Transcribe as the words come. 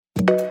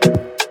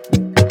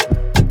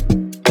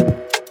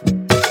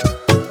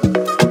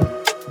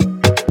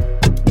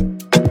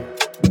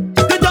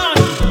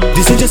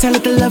just a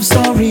little love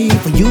story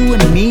for you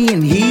and me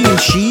and he and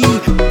she.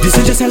 This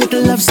is just a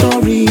little love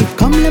story.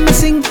 Come let me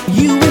sing,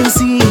 you will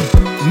see.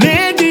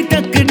 मेरी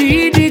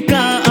तकदीर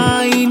का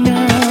आईना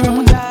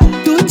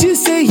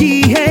तुझसे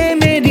ही है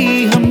मेरी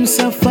हम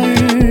सफर.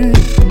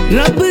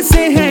 रब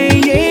से है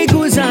ये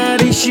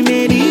गुजारिश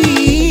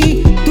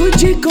मेरी,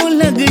 तुझको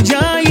लग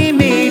जाए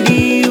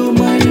मेरी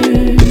उम्र.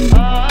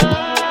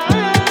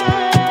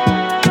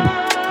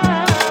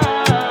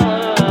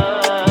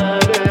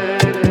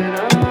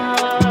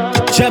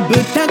 जब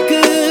तक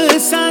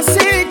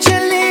सांसें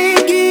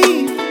चलेगी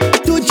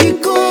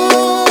तुझको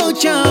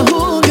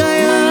चाहूँ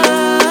गया,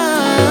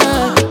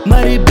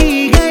 मर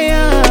भी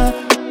गया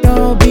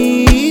तो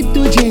भी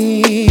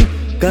तुझे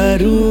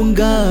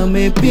करूँगा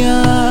मैं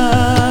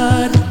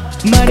प्यार.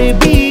 मर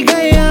भी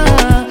गया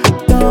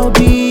तो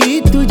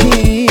भी तुझे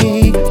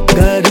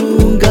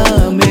करूँगा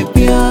मैं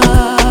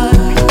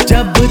प्यार.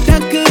 जब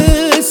तक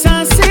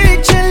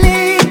सांसें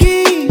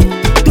चलेगी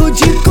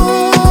तुझको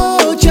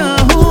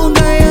चाहूँ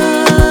गया,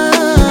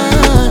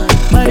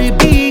 मर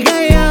भी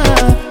गया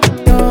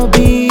तो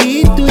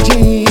भी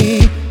तुझे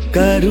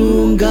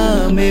करूँगा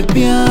मैं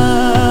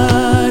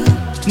प्यार.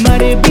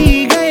 मर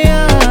भी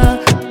गया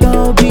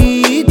तो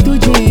भी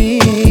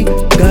तुझे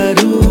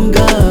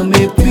करूँगा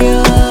मैं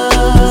प्यार.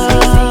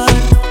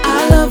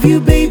 I love you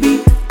baby,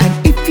 and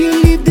if you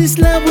leave this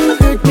love will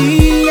hurt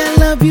me. I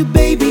love you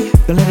baby,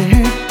 don't let it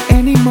hurt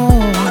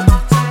anymore.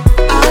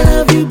 I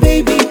love you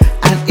baby,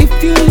 and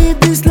if you leave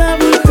this love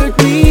will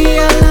hurt me.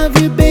 I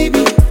love you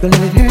baby, don't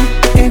let it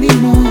hurt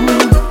anymore.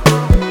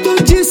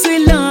 तुझसे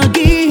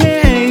लागी है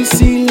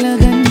ऐसी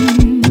लगन,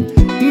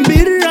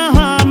 बिर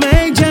रहा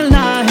मैं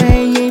जला है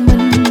ये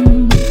मन.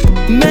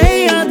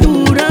 मैं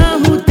अधूरा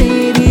हूँ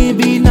तेरे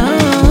बिना,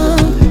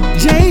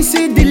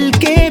 जैसे दिल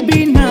के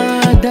बिना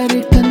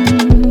धड़कन.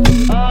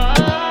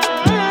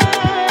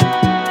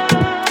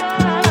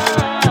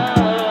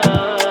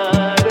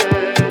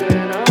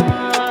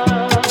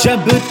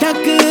 जब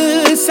तक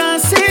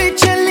सांसें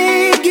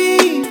चलेगी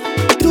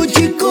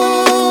तुझको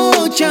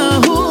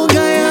चाहूँ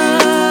गया,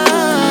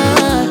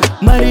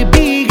 मर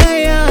भी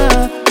गया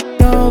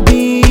तो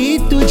भी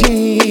तुझे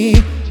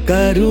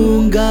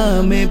करूँगा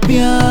मैं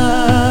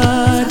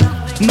प्यार.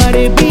 मर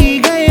भी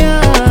गया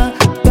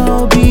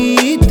तो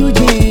भी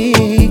तुझे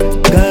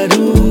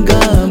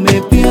करूँगा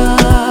मैं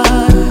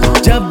प्यार.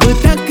 जब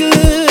तक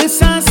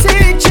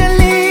सांसें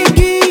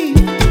चलेगी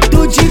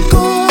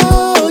तुझको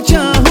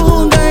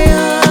चाहूँ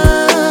गया,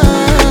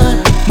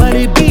 मर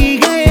भी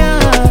गया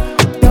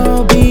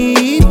तो भी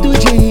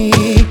तुझे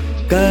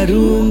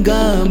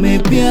करूँगा मैं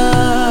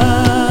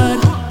प्यार.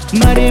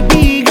 मर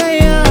भी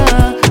गया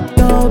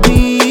तो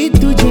भी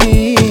तुझे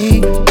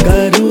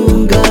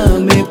करूँगा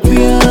मैं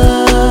प्यार.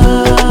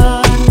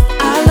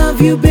 I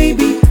love you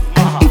baby,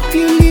 and if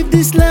you leave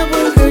this love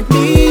will hurt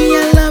me.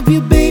 I love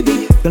you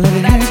baby, don't let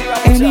it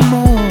hurt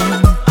anymore.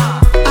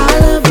 I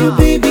love you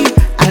baby,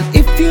 and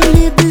if you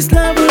leave this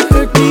love will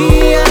hurt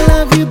me. I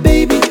love you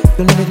baby,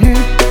 don't let it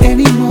hurt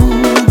anymore.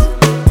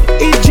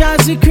 It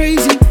drives me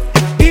crazy,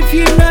 if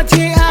you're not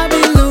here I'll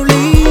be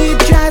lonely. It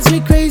drives me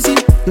crazy,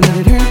 don't let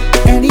it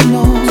hurt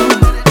anymore.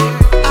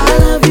 I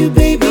love you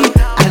baby,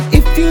 and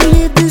if you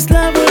leave this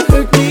love